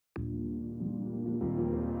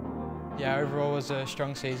Yeah, overall it was a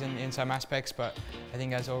strong season in some aspects, but I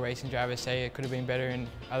think as all racing drivers say, it could have been better in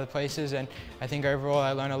other places. And I think overall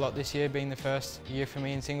I learned a lot this year, being the first year for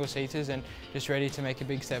me in single-seaters, and just ready to make a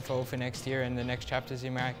big step forward for next year and the next chapters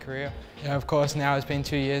in my career. Yeah, of course, now it's been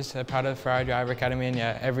 2 years, a part of the Ferrari Driver Academy, and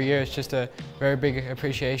yeah, every year it's just a very big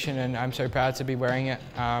appreciation, and I'm so proud to be wearing it.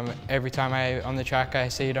 Every time I'm on the track, I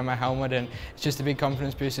see it on my helmet, and it's just a big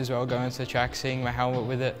confidence boost as well, going to the track, seeing my helmet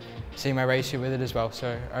with it, seeing my race suit with it as well.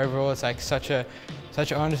 So overall, it's like such an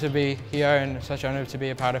honour to be here and such an honour to be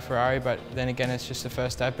a part of Ferrari, but then again it's just the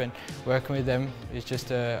first step, and working with them is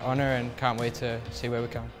just an honour, and can't wait to see where we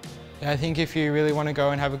come. I think if you really want to go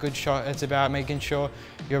and have a good shot, it's about making sure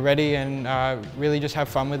you're ready and really just have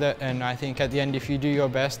fun with it. And I think at the end, if you do your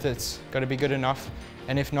best, it's got to be good enough.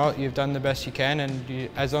 And if not, you've done the best you can, and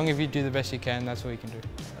as long as you do the best you can, that's all you can do.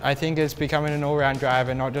 I think it's becoming an all-round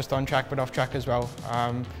driver, not just on track but off track as well.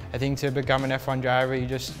 I think to become an F1 driver,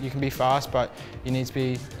 you can be fast, but you need to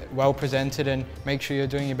be well presented and make sure you're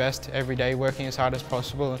doing your best every day, working as hard as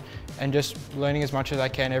possible, and just learning as much as I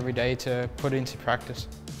can every day to put into practice.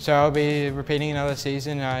 So I'll be repeating another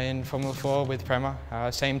season in Formula 4 with Prema.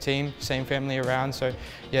 Same team, same family around, so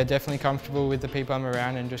yeah, definitely comfortable with the people I'm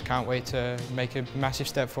around, and just can't wait to make a massive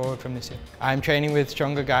step forward from this year. I'm training with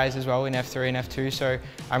stronger guys as well in F3 and F2, so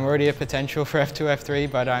I'm already a potential for F2,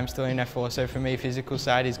 F3, but I'm still in F4, so for me, physical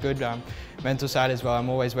side is good. Mental side as well, I'm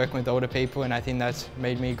always working with older people, and I think that's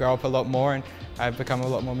made me grow up a lot more, and I've become a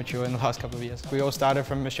lot more mature in the last couple of years. We all started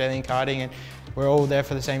from Australian karting, and we're all there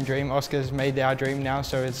for the same dream. Oscar's made our dream now,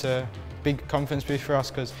 so it's a big confidence boost for us,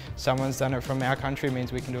 because someone's done it from our country,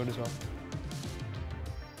 means we can do it as well.